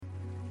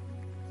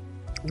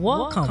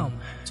Welcome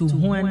to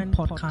Juan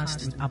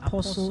Podcast with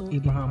Apostle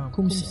Abraham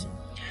Kumsi.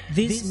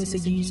 These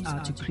messages are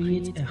to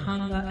create a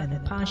hunger and a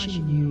passion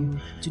in you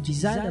to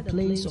desire the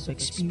place of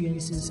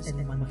experiences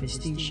and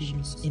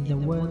manifestations in the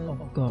Word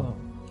of God.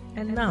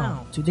 And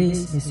now,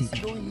 today's message. I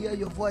don't hear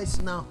your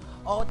voice now.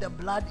 All the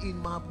blood in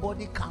my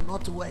body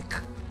cannot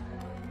work.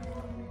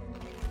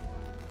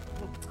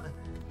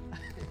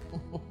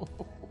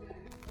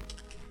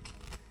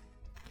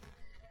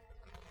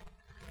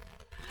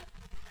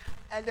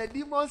 And the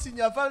demons in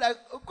your family like,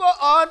 go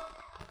on.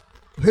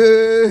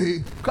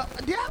 Hey,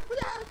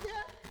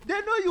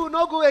 they know you will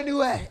not go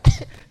anywhere.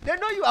 They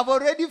know you have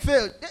already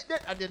failed.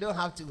 And they don't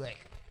have to work.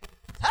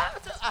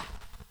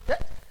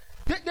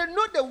 They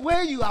know the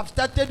way you have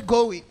started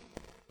going.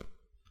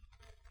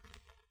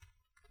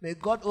 May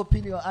God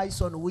open your eyes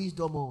on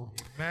wisdom.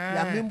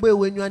 Amen.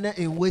 When you are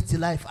in waste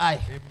life,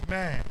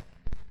 Amen.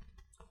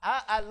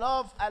 I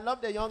love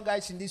the young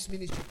guys in this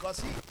ministry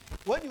because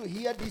when you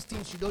hear these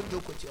things, you don't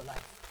joke with your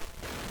life.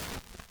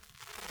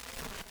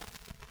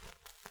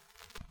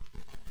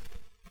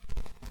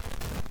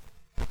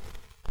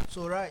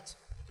 So right.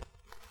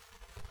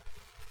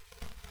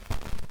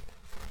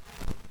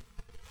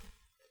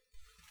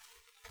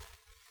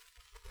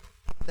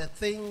 The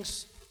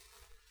things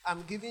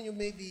I'm giving you,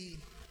 maybe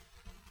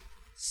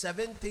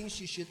 7 things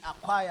you should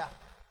acquire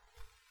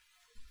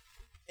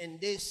in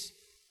this,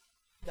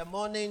 the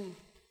morning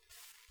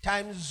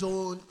time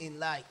zone in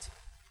light.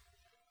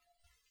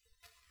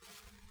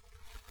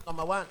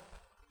 Number 1,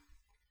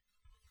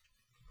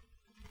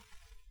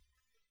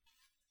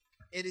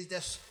 it is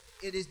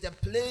the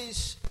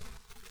place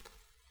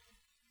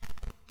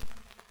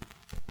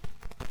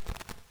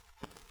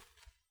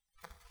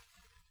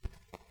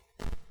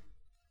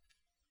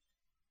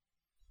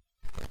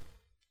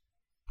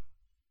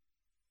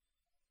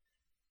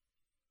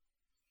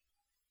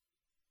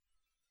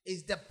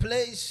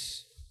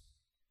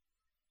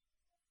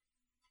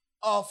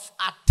of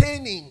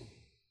attaining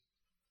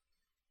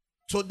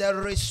to the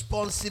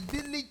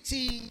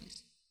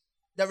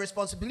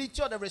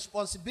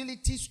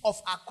responsibilities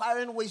of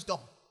acquiring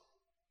wisdom.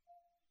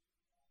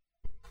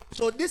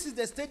 So this is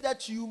the stage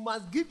that you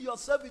must give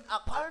yourself in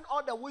acquiring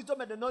all the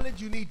wisdom and the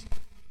knowledge you need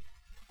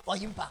for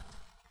impact.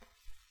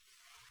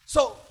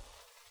 So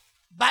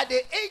by the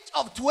age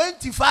of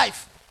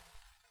 25,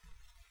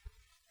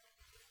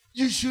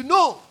 you should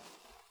know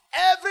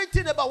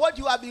everything about what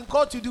you have been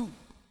called to do.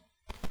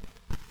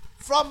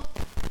 From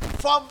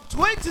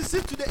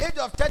 26 to the age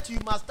of 30, you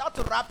must start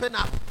wrapping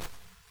up.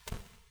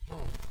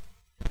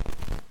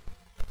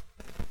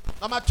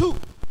 Number 2,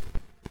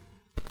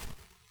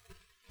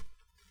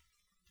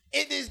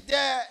 it is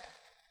the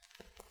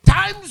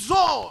time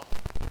zone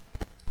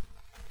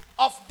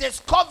of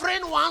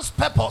discovering one's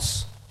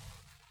purpose.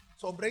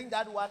 So bring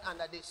that one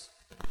under this.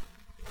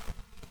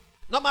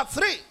 Number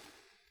 3,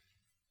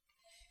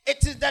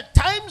 it is the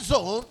time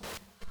zone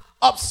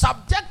of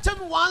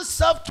subjecting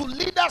oneself to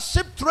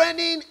leadership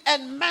training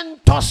and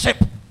mentorship.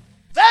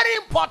 Very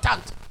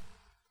important.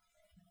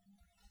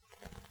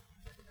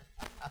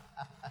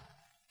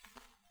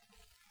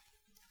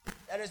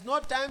 There is no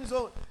time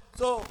zone.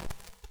 So,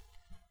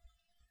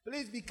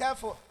 please be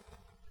careful.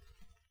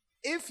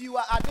 If you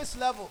are at this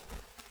level,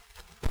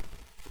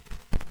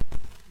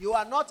 you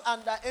are not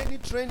under any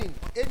training.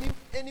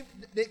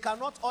 They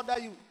cannot order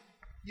you.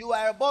 You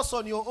are a boss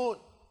on your own.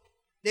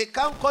 They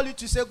can't call you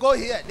to say, go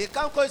here. They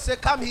can't call you to say,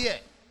 come here.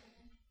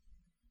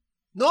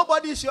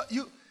 Nobody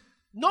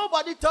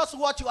tells you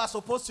what you are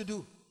supposed to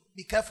do.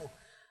 Be careful.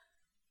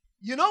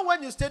 You know,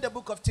 when you study the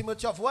book of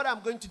Timothy, of what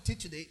I'm going to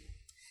teach today,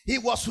 he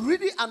was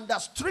really under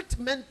strict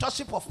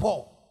mentorship of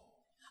Paul.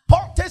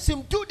 Paul tells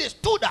him, do this,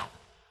 do that.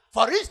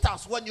 For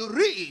instance, when you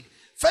read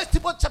 1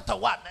 Timothy chapter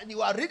 1, and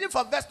you are reading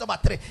from verse number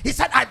 3, he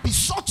said, I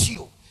besought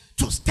you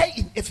to stay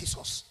in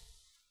Ephesus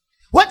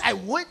when I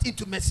went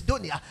into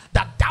Macedonia,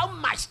 that thou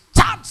mightst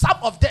charge some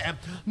of them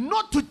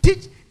not to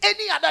teach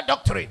any other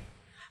doctrine,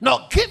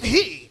 nor give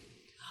heed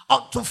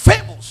unto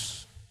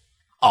fables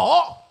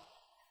or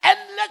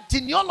endless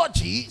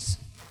genealogies.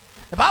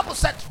 The Bible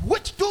said,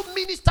 which do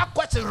minister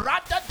questions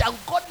rather than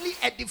godly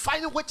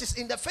edifying which is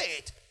in the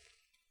faith.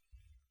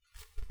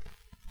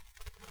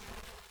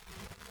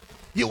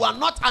 You are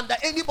not under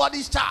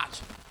anybody's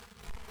charge.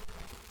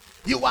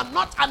 You are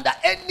not under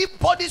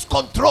anybody's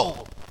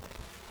control.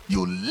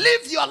 You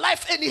live your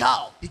life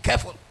anyhow. Be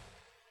careful.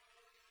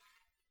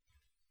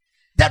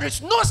 There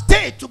is no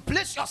stage to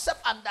place yourself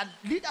under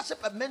leadership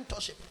and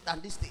mentorship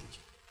than this stage.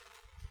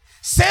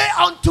 Say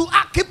unto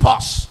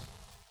Archippus,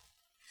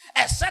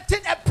 a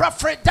certain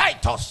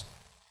Epaphroditus,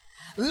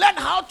 learn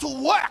how to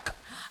work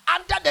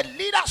under the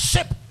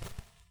leadership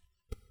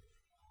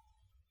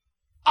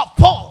of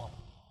Paul.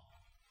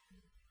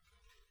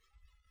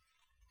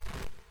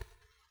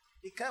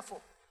 Be careful.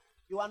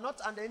 You are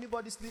not under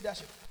anybody's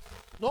leadership.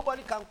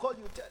 Nobody can call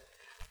you.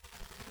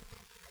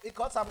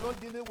 Because I'm not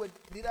dealing with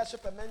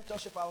leadership and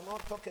mentorship, I will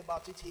not talk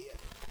about it here.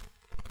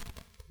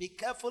 Be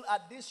careful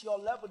at this your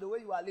level, the way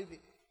you are living.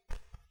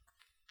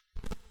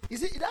 You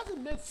see, it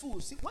doesn't make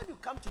fools. See, when you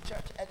come to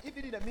church and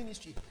even in the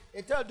ministry,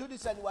 they tell you do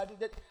this and you are doing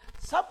that.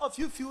 Some of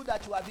you feel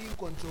that you are being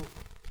controlled.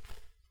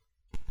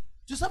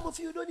 To some of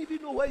you, you don't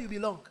even know where you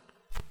belong.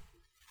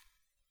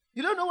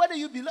 You don't know whether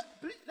you belong.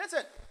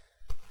 Listen,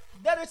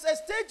 there is a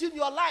stage in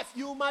your life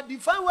you must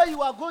define where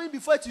you are going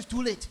before it is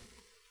too late.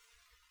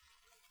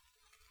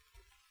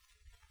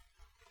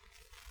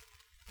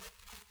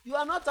 You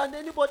are not under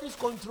anybody's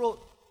control.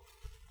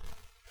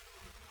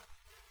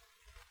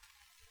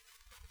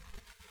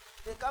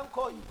 They can't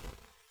call you.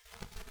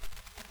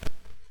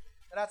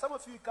 There are some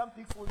of you can't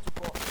pick phone to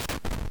call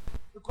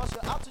because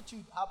your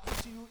attitude has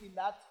put you in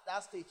that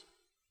stage.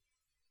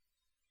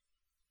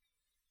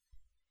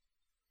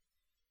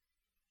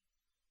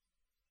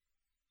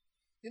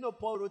 You know,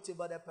 Paul wrote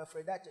about the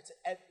Epaphroditus,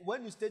 and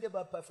when you studied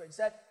about Epaphroditus,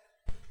 he said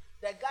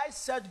the guy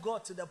served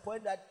God to the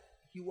point that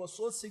he was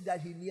so sick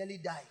that he nearly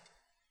died.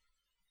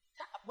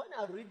 When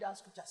I read that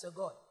scripture, I said,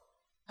 God,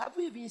 have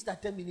we even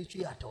started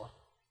ministry at all?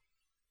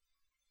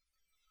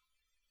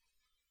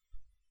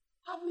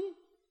 Have we?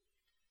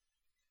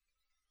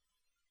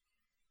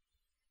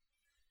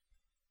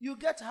 You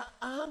get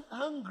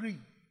hungry.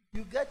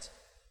 You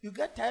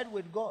get tired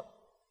with God.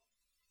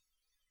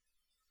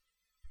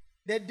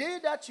 The day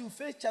that you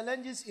face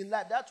challenges in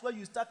life, that's where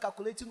you start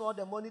calculating all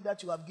the money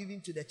that you have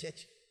given to the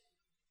church.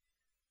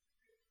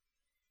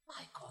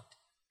 My God.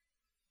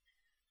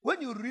 When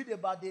you read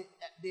about the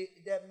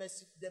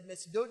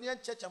Macedonian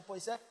church and Paul,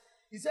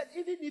 he said,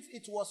 even if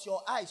it was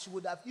your eyes, you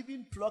would have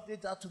even plucked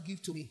it out to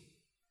give to me.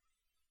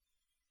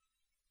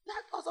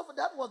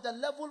 That was the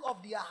level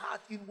of their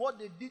heart in what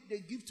they did, they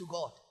give to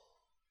God.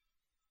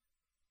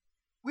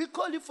 We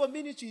call you for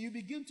ministry, you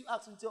begin to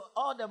ask until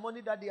all the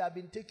money that they have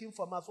been taking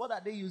from us, what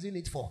are they using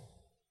it for?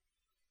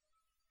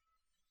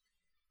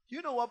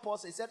 You know what Paul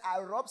said? He said,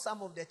 I robbed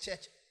some of the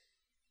church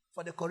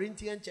for the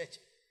Corinthian church.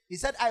 He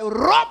said, I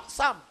robbed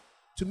some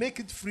to make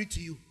it free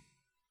to you.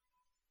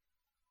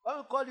 When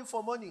we call you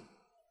for money,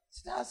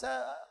 I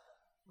said,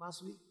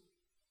 must we?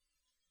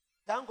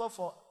 Thank God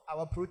for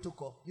our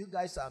protocol. You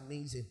guys are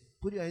amazing.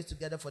 Put your hands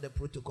together for the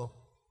protocol.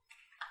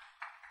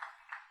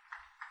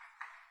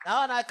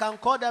 Now I can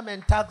call them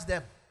and tax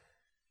them.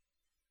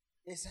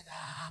 They said,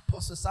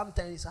 Apostle,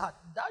 sometimes it's hard.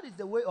 That is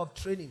the way of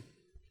training.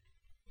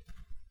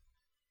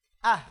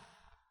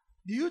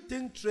 Do you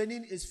think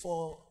training is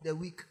for the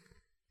weak?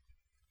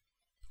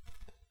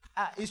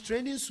 Is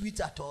training sweet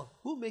at all?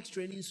 Who makes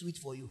training sweet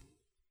for you?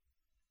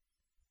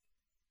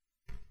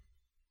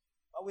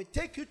 But we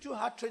take you through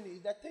hard training,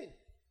 is the thing.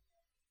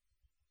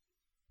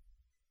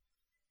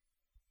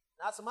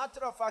 As a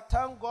matter of fact,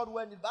 thank God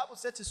when the Bible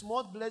says it's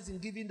more blessed in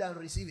giving than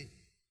receiving.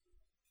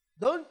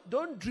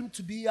 Don't dream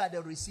to be at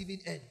the receiving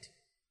end.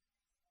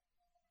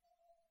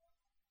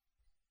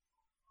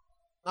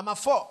 Number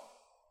 4.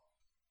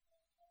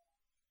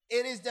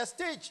 It is the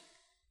stage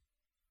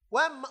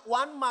when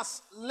one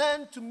must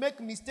learn to make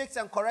mistakes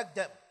and correct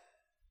them.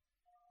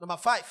 Number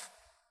 5.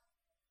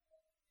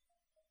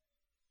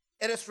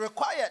 It is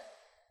required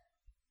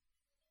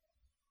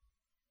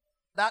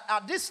that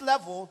at this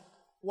level,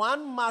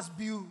 one must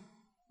be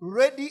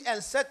ready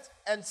and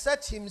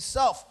set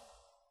himself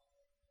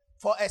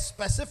for a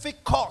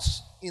specific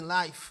course in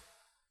life.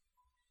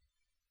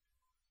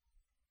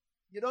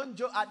 You don't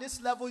joke. At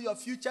this level, your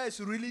future is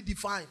really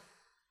defined.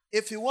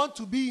 If you want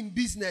to be in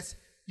business,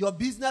 your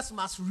business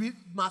must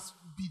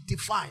be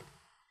defined.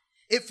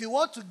 If you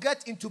want to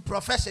get into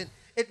profession,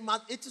 it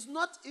is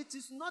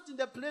not in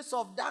the place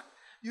of dark.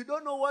 You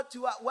don't know what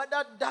you are,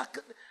 whether dark,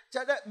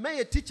 may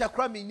a teacher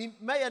cram in him,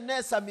 may a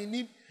nurse am in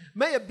him,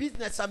 may a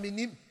business am in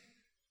him.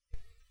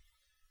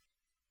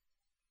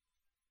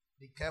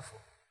 Be careful.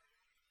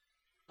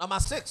 Number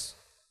 6,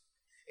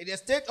 in the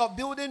state of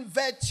building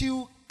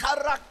virtue,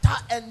 character,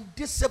 and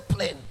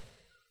discipline.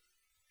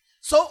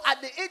 So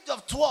at the age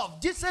of 12,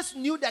 Jesus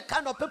knew the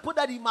kind of people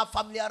that he must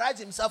familiarize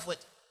himself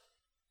with.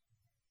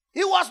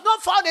 He was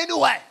not found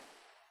anywhere.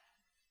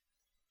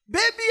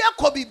 Baby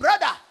Jacobi,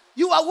 brother,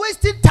 you are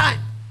wasting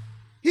time.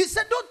 He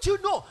said, don't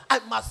you know, I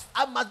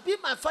must be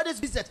my father's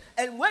business.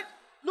 And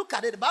look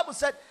at it, the Bible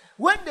said,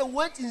 when they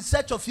went in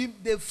search of him,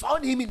 they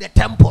found him in the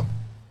temple.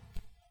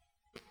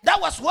 That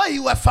was where he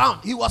was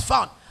found. He was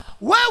found.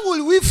 Where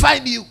will we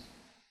find you?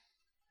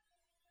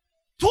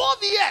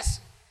 12 years.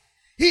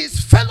 He is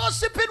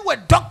fellowshipping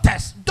with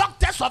doctors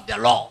of the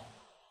law.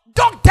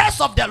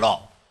 Doctors of the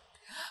law.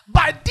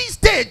 By this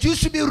stage, you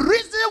should be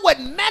reasoning with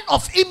men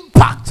of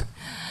impact.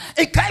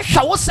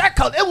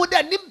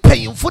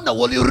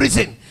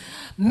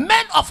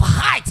 Men of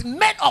height,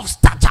 men of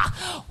stature,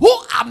 who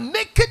are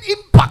making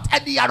impact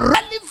and they are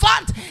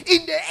relevant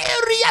in the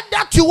area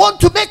that you want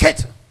to make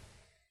it.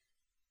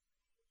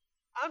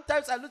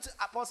 Sometimes I look at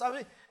Apostle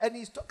and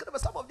he's talking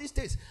about some of these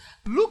things.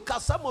 Look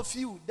at some of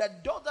you, the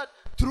door that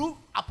through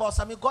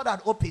Apostle God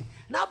had opened.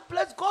 Now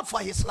bless God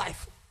for his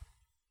life.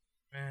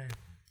 Amen.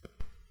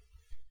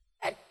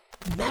 And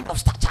men of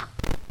stature.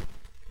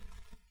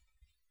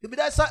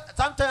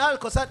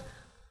 Sometimes said,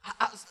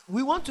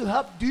 we want to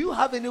help. Do you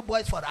have any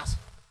boys for us?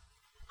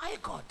 My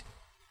God.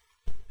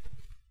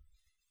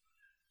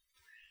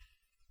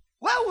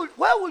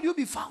 where will you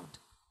be found?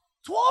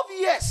 12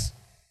 years.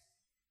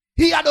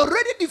 He had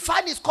already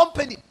defined his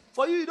company.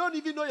 For you don't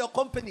even know your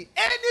company.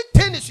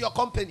 Anything is your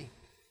company.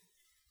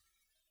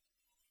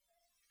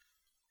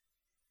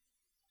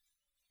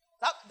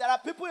 There are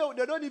people who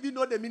they don't even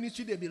know the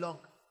ministry they belong.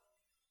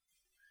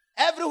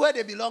 Everywhere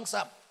they belong,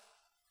 Sam.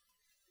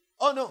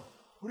 Oh no,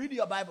 read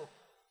your Bible.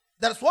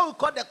 That's what we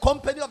call the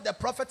company of the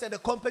prophets and the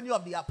company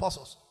of the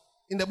apostles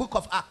in the book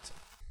of Acts.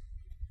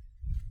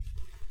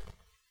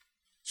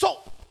 So,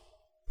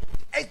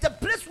 it's the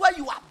place where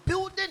you are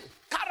building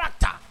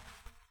character.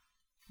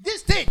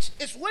 This stage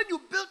is when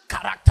you build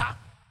character,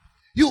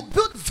 you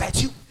build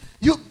virtue,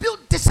 you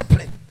build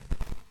discipline.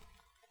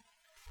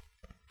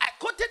 I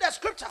quoted the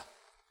scripture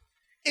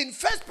in 1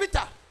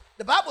 Peter.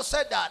 The Bible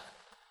said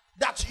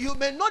that you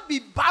may not be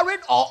barren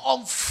or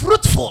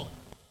unfruitful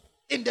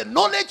in the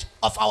knowledge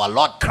of our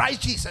Lord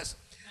Christ Jesus.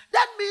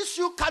 That means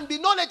you can be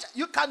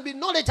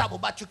knowledgeable,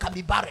 but you can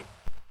be barren.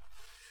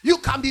 You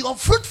can be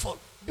unfruitful.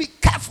 Be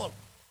careful.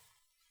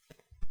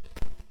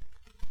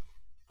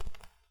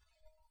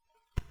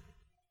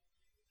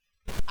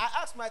 I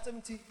asked my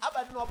team, I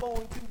don't know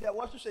about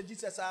what should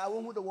Jesus I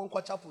won't the one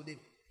catch up with him.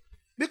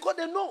 Because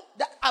they know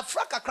that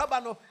Africa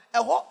Krabano,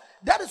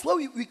 that is where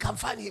we can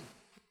find him.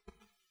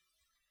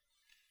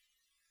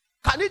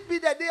 Can it be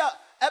that they are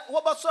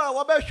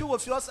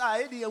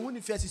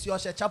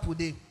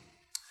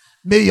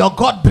may your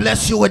God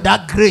bless you with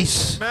that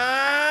grace.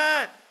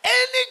 Man.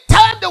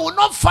 Anytime they will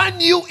not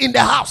find you in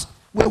the house,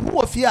 when who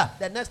of fear,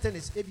 the next thing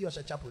is Ebi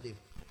or chapel.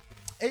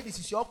 This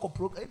is your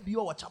copro, Ebi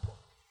or chapel.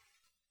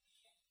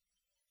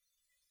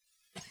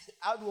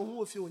 How do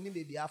who of you need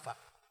baby alpha?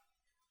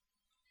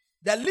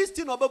 The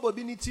listing of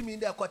Bobini team in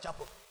their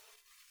chapel.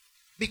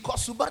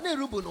 Because Subane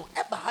Rubuno,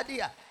 Eba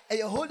Hadia, and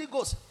your Holy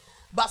Ghost.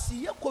 But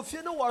see, your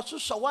Kofino was so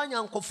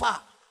Shawanya and Kofa.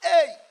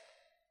 Hey!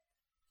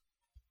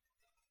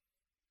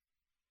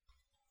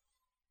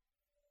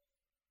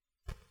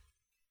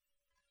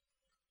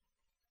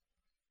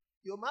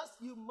 You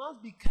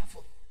must be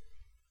careful.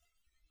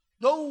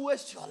 Don't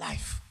waste your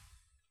life.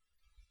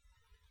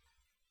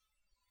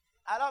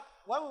 I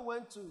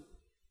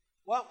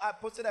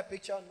posted a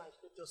picture on my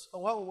status.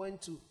 When we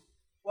went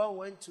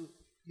to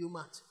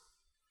UMAT,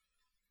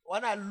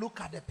 when I look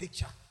at the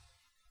picture,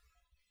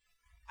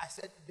 I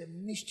said the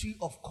mystery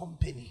of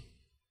company.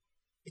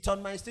 It's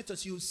on my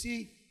status. You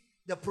see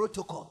the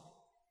protocol.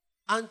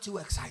 Aren't you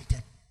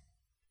excited?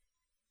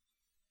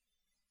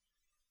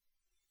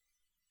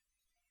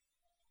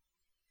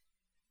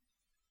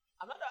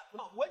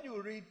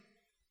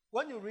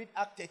 When you read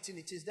Act 13,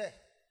 it is there.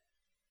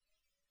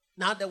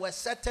 Now there were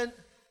certain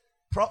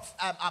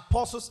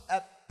apostles,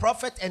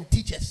 prophets, and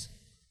teachers,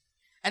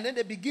 and then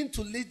they begin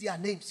to list their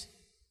names.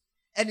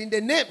 And in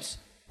the names,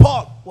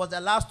 Paul was the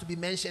last to be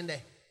mentioned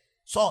there.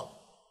 Saul.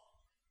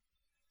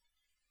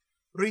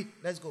 Read.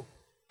 Let's go.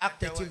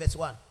 Act 13, verse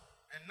 1.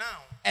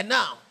 And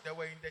now they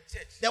were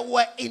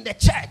in the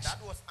church.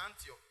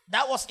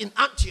 That was in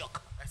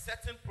Antioch. A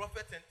certain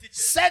prophet and teachers.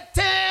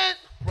 Certain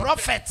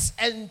prophets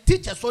and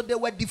teachers. So they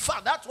were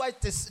defined. That's why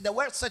the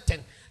word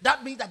certain.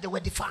 That means that they were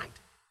defined.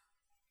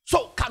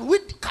 So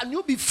can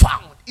you be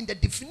found in the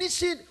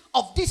definition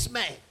of this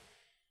man?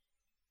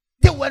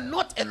 They were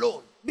not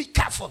alone. Be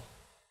careful.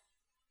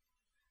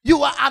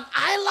 You are an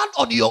island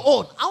on your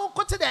own. I will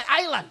go to the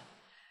island.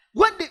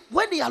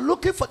 When they are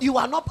looking for you,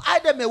 are not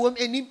either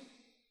any.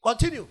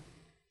 Continue.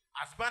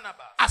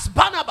 As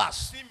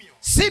Barnabas.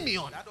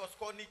 Simeon. That was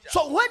called Niger.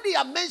 So when they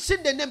are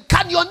mentioning the name,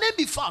 can your name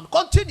be found?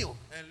 Continue.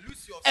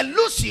 And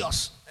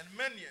Lucius.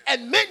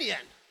 And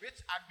Menian.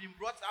 Which had been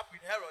brought up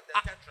with Herod the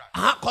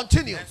Tetrarch.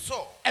 Continue.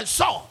 And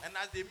Saul. And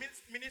as they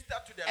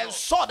ministered to the Lord. And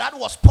Saul, that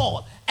was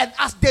Paul. And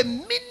as they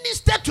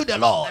ministered to the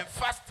Lord.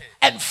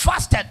 And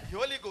fasted.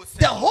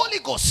 The Holy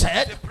Ghost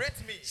said,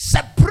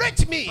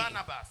 Separate me.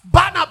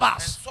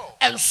 Barnabas.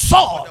 And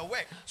Saul.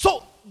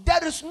 So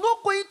there is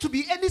not going to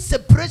be any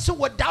separation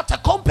without a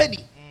company.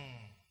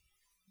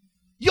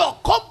 Your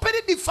company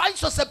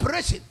defines your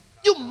separation.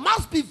 You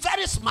must be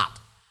very smart.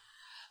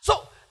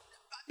 So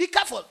be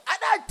careful. And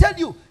I tell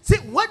you, see,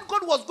 when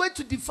God was going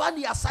to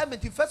define the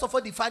assignment, he first of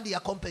all defined their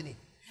company.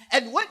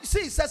 And when he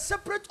says,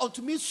 separate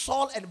unto me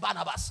Saul and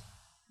Barnabas.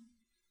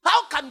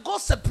 How can God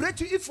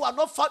separate you if you are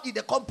not found in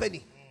the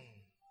company?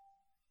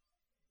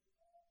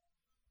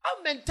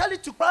 Our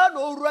mentality crown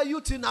over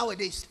you till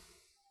nowadays.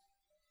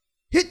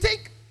 He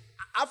think,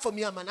 for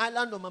me, I'm an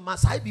island of my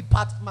mass. I be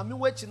part. Mami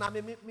wait na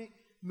me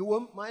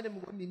my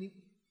name mini.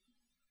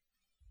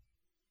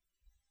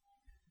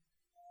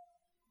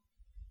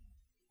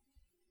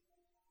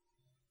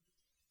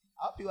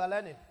 I hope you are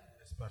learning.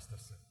 Yes, Pastor,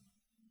 sir.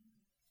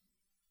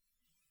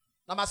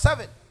 Number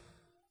 7.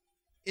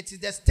 It is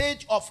the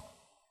stage of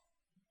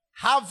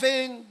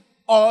having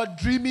or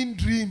dreaming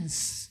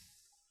dreams.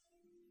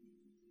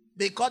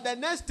 Because the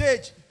next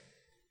stage,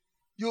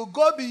 you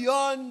go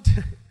beyond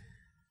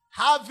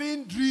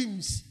having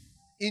dreams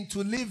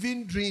into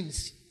living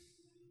dreams.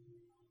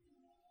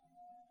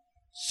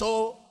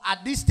 So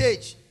at this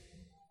stage,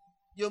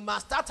 you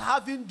must start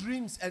having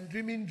dreams and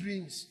dreaming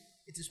dreams.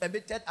 It is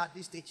permitted at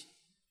this stage.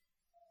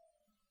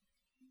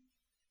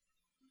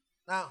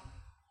 Now,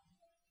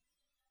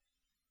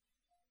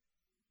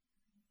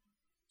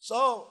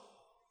 so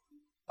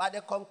by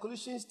the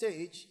conclusion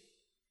stage,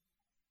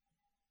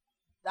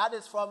 that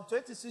is from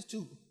 26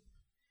 to.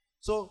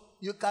 So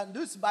you can do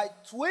this by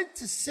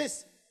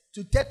 26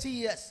 to 30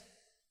 years.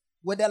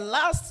 With the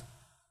last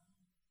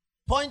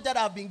point that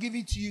I've been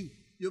giving to you,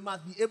 you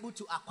must be able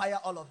to acquire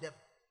all of them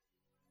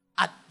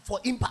for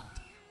impact.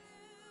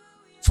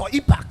 For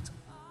impact.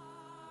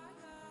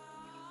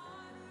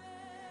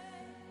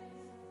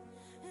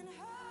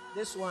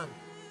 This one,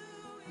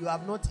 you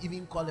have not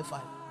even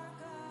qualified.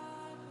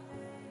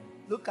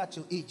 Look at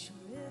your age.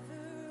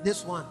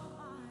 This one,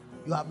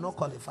 you have not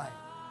qualified.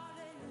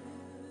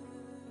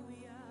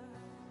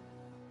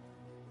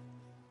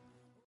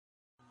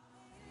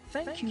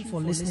 Thank you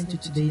for listening to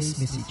today's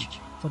message.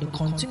 For the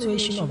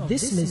continuation of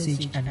this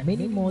message and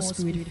many more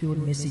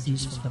spirit-filled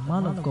messages from the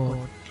man of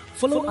God,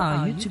 follow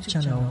our YouTube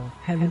channel,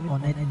 Heaven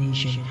on Earth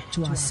Nation,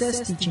 to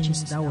access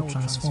teachings that will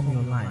transform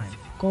your life.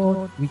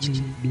 God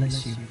richly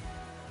bless you.